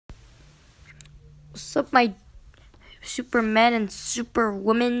What's up, my Superman and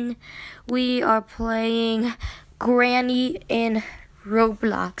Superwoman? We are playing Granny in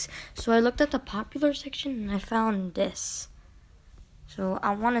Roblox. So I looked at the popular section and I found this. So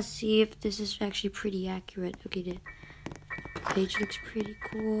I want to see if this is actually pretty accurate. Okay, the page looks pretty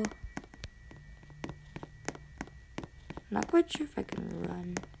cool. Not quite sure if I can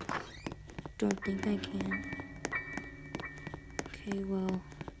run. Don't think I can. Okay, well,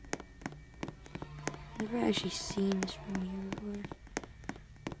 never actually seen this from here before.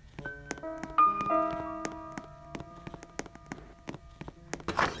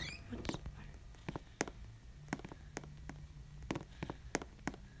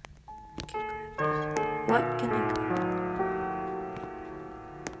 What can I grab?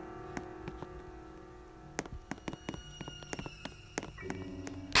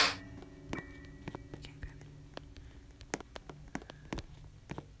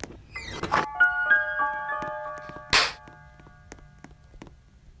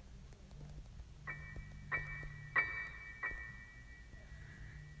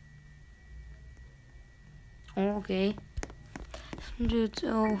 Oh, okay. Dude,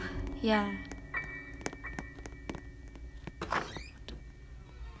 so, yeah.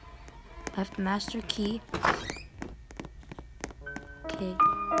 Left master key. Okay.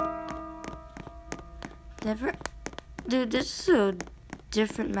 Never. Dude, this is a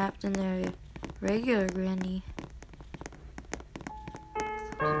different map than the regular Granny.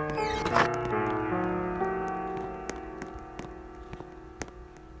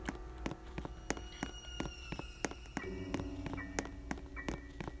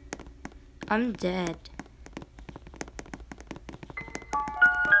 I'm dead.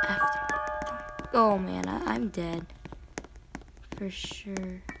 Oh man, I'm dead. For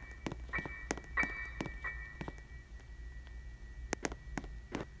sure.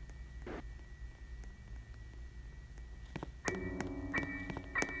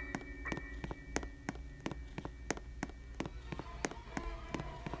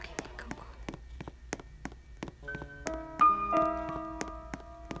 Okay, go.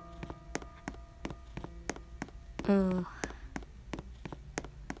 Oh.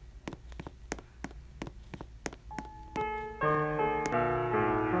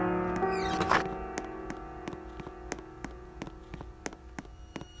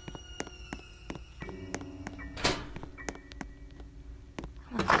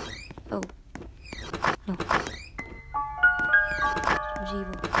 Oh. No. Who's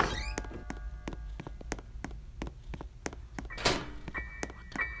evil?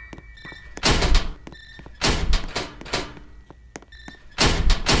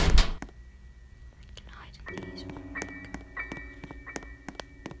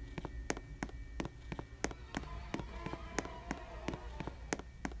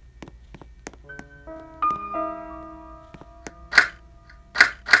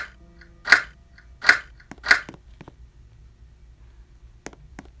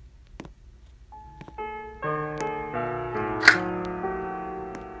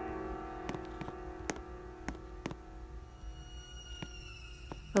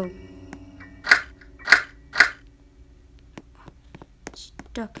 Oh.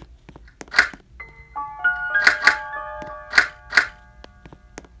 Stuck.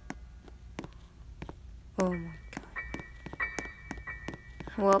 Oh my god.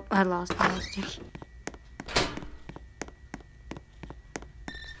 Well, I lost my stick.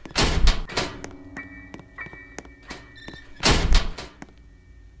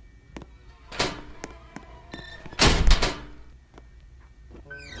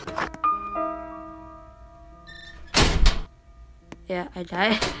 Yeah, I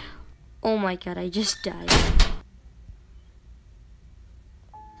died. Oh my god, I just died.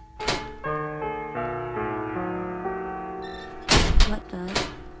 What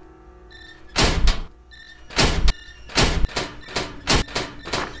the?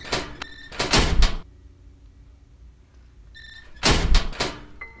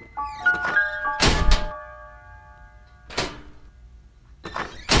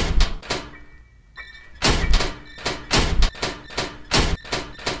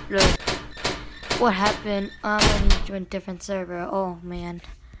 Look. What happened? I need to join a different server. Oh man.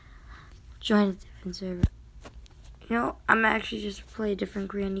 Join a different server. You know, I'm actually just play a different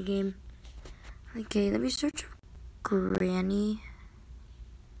Granny game. Okay, let me search Granny.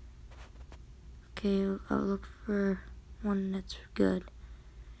 Okay, I'll look for one that's good.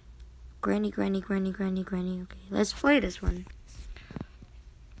 Granny. Okay, let's play this one.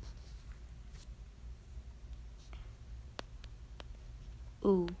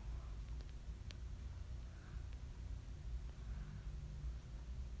 Ooh.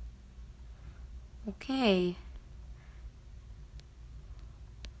 Okay.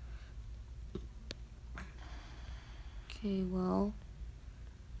 Okay, well,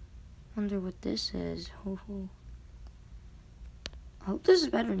 wonder what this is. Ho ho. I hope this is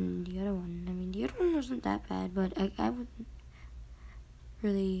better than the other one. I mean, the other one wasn't that bad, but I wasn't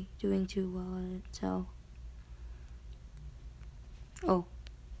really doing too well at it, so. Oh.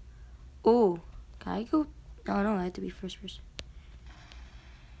 Oh. Can I go? Oh, no, I have to be first person.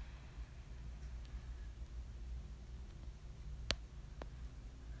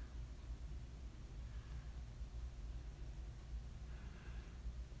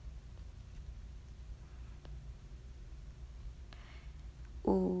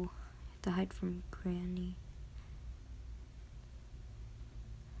 Oh, I have to hide from Granny.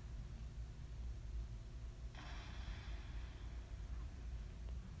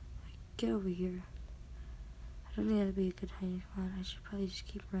 Get over here. I don't think that'd be a good hiding spot. I should probably just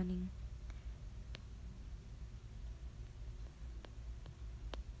keep running.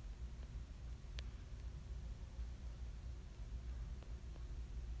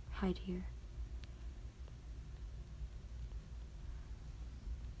 Hide here.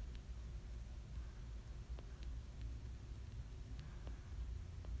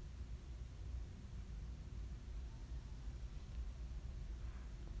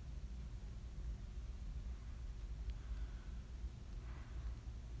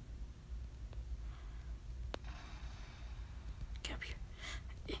 Get up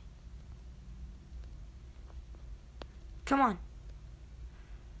here. Come on.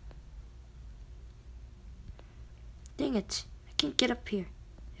 Dang it. I can't get up here.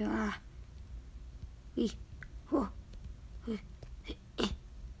 Ah. Wee. Oh.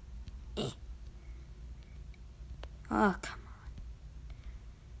 Oh, come on.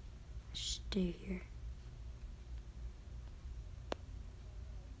 Stay here.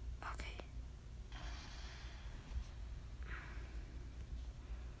 Okay.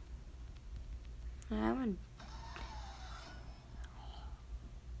 I would.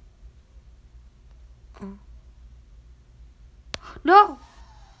 Oh. No!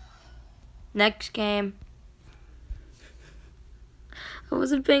 Next game. I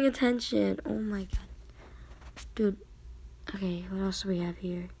wasn't paying attention. Oh my god. Dude. Okay, what else do we have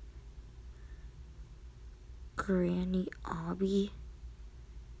here? Granny Obby.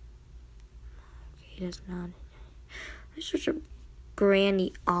 Okay, that's not. Let's search up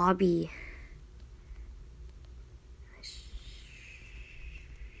Granny Obby.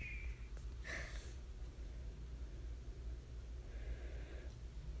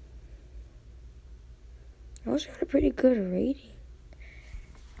 I also got a pretty good rating.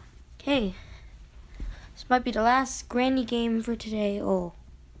 Okay. This might be the last Granny game for today. Oh.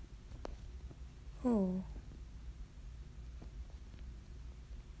 Oh.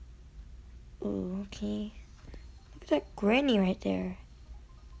 Oh, okay. Look at that Granny right there.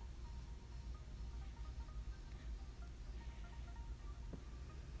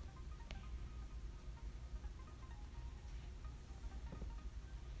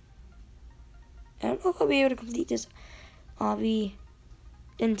 I don't know if I'll be able to complete this obby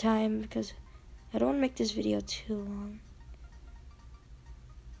in time because I don't want to make this video too long.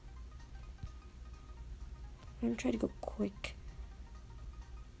 I'm going to try to go quick.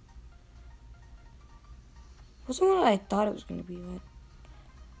 It wasn't what I thought it was going to be, but it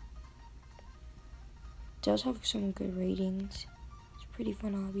does have some good ratings. It's a pretty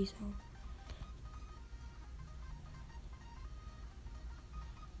fun hobby, so.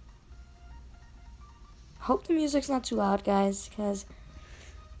 Hope the music's not too loud, guys, because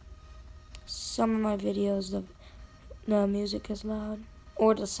some of my videos, the music is loud,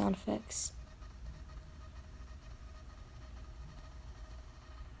 or the sound effects.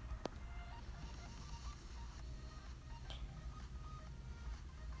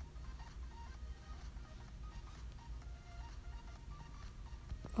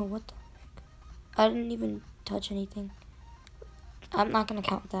 Oh, what the heck? I didn't even touch anything. I'm not gonna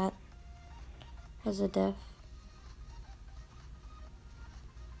count that as a death.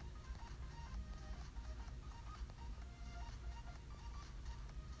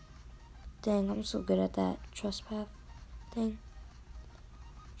 Dang, I'm so good at that trust path thing.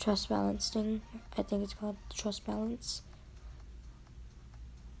 Trust balance thing. I think it's called trust balance.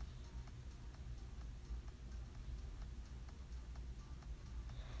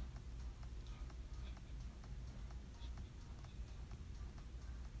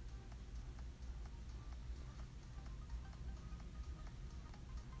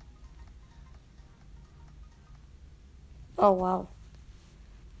 Oh, wow.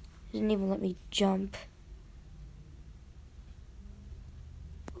 It didn't even let me jump.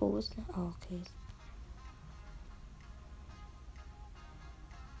 Oh, what's that? Oh, okay.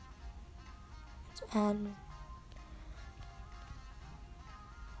 And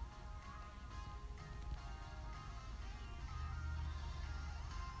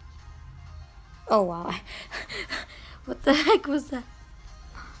oh wow. What the heck was that?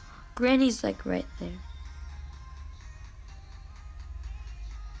 Granny's like right there.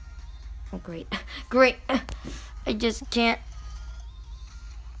 Oh great. Great. I just can't.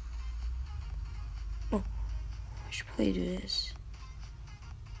 Oh, I should probably do this.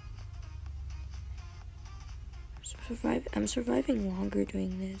 I'm surviving longer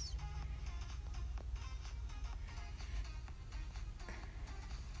doing this.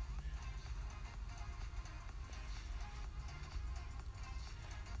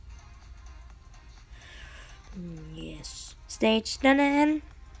 Yes. Stage done.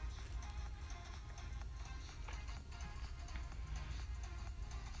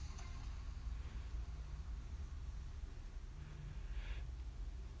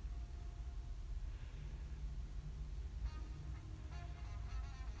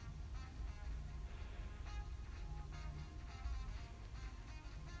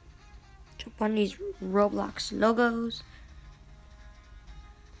 Jump on these Roblox logos.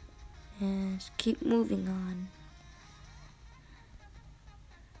 And just keep moving on.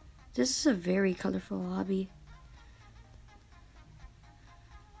 This is a very colorful hobby.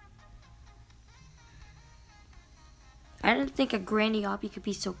 I didn't think a granny hobby could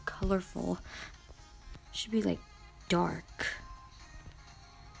be so colorful. It should be like dark.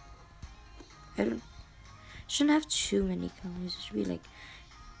 Shouldn't have too many colors. It should be like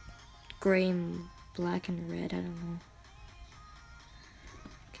gray and black and red. I don't know.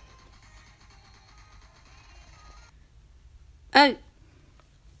 Okay. Oh!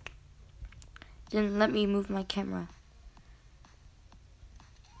 Didn't let me move my camera.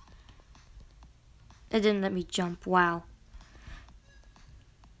 It didn't let me jump. Wow.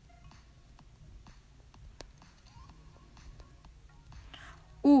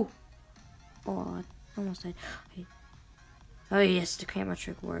 Ooh. Oh, I almost died. Okay. Oh yes, the camera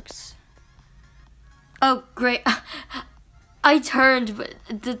trick works. Oh great. I turned, but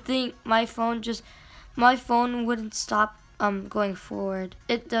the thing, my phone wouldn't stop going forward.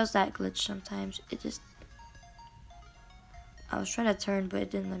 It does that glitch sometimes. I was trying to turn, but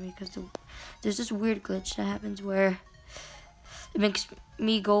it didn't let me because there's this weird glitch that happens where it makes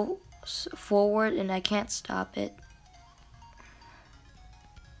me go forward and I can't stop it.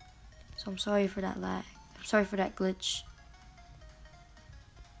 So I'm sorry for that lag. I'm sorry for that glitch.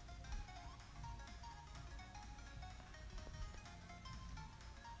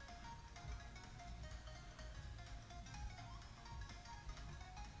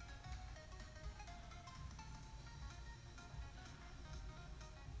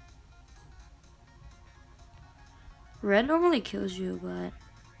 Red normally kills you, but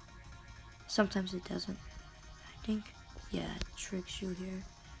sometimes it doesn't. I think, yeah, it tricks you here.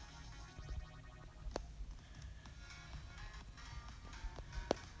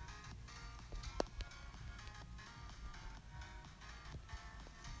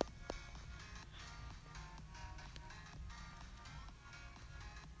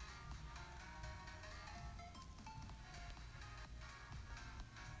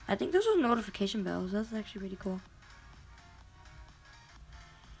 I think those are notification bells. That's actually pretty cool.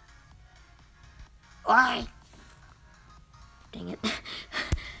 Why? Dang it.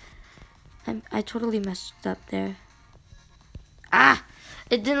 I totally messed up there. Ah!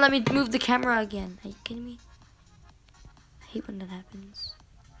 It didn't let me move the camera again. Are you kidding me? I hate when that happens.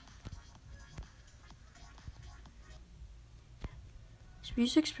 This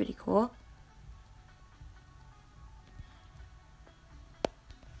music's pretty cool.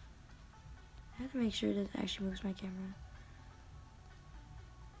 I have to make sure that it actually moves my camera.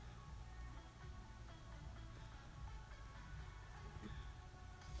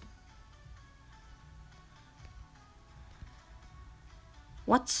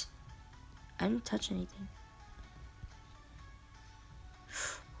 What? I didn't touch anything.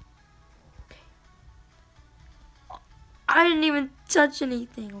 Okay. I didn't even touch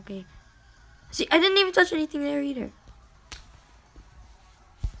anything. Okay. See, I didn't even touch anything there either.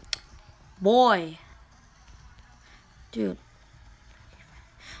 Boy. Dude.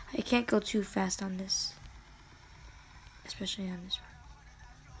 I can't go too fast on this. Especially on this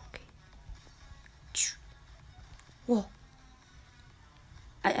one. Okay. Whoa.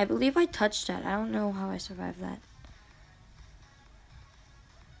 I believe I touched that. I don't know how I survived that.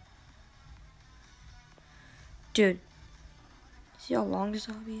 Dude. See how long this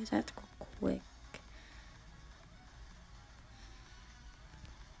hobby is? I have to go quick.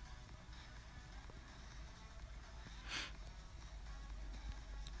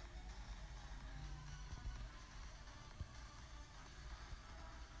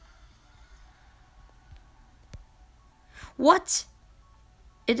 What?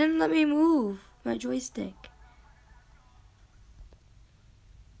 It didn't let me move my joystick.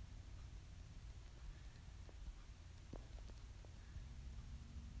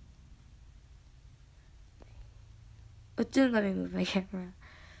 It didn't let me move my camera. I'm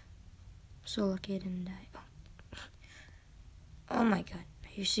so lucky I didn't die. Oh my god, are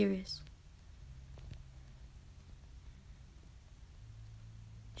you serious?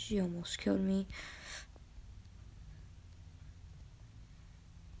 She almost killed me.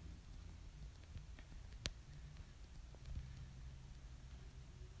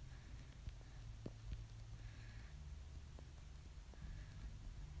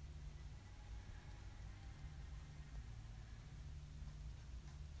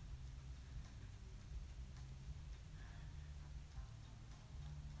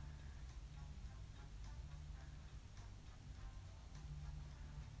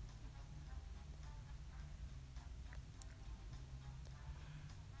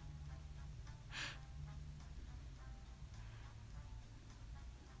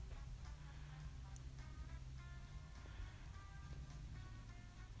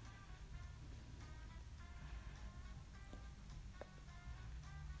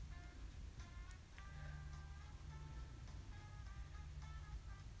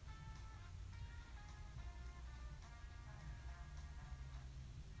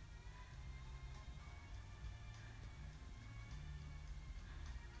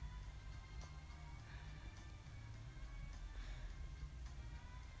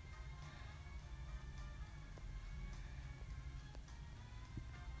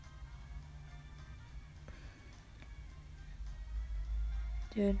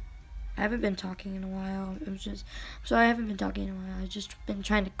 Dude, I haven't been talking in a while. I'm sorry I haven't been talking in a while. I've just been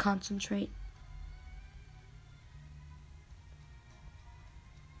trying to concentrate.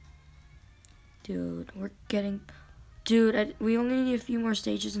 Dude, we only need a few more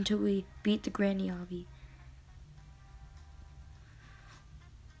stages until we beat the granny obby.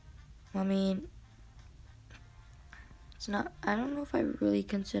 I mean, it's not, I don't know if I really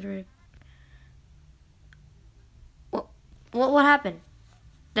consider it. What happened?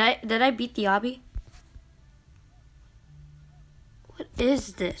 Did I beat the obby? What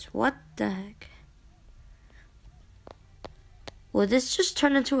is this? What the heck? Well, this just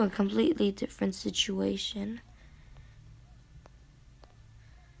turned into a completely different situation.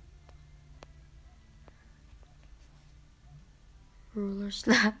 Ruler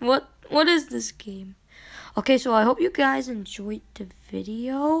slap. What is this game? Okay, so I hope you guys enjoyed the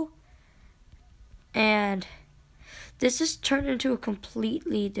video. And this has turned into a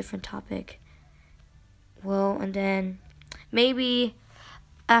completely different topic. Well, and then maybe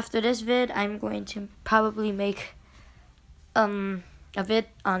after this vid, I'm going to probably make a vid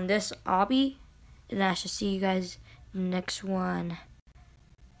on this obby. And I shall see you guys next one.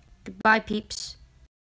 Goodbye, peeps.